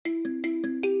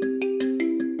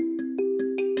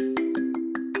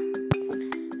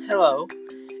Hello.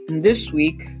 And this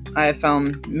week, I have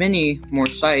found many more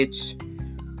sites,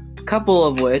 a couple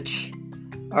of which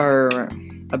are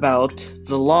about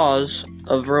the laws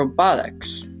of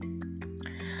robotics.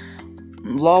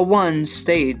 Law 1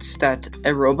 states that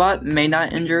a robot may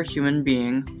not injure a human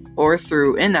being or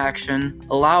through inaction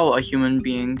allow a human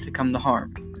being to come to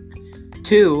harm.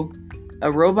 2. A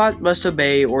robot must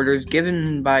obey orders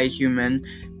given by human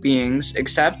beings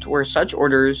except where such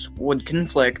orders would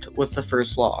conflict with the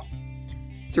first law.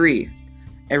 3.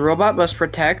 A robot must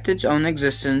protect its own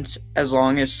existence as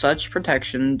long as such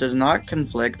protection does not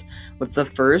conflict with the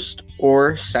first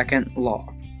or second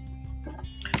law.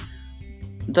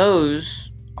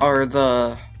 Those are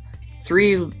the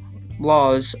 3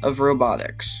 laws of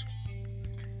robotics.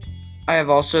 I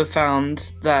have also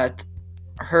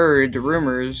heard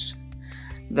rumors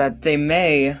that they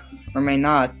may or may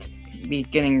not be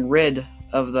getting rid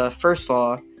of the first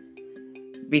law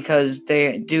because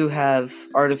they do have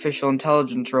artificial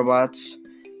intelligence robots,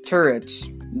 turrets,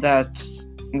 that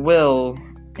will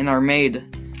and are made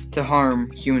to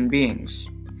harm human beings.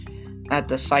 At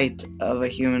the sight of a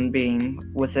human being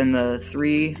within the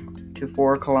 3 to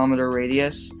 4 kilometer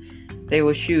radius, they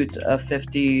will shoot a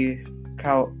 50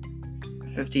 cal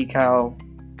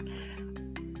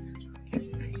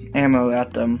ammo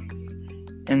at them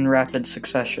in rapid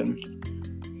succession.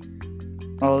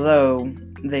 Although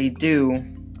they do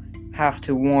have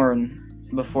to warn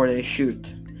before they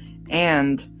shoot,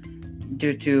 and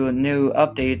due to new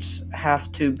updates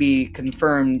have to be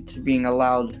confirmed to being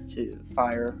allowed to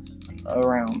fire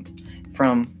around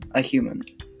from a human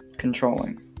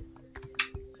controlling.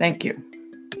 Thank you.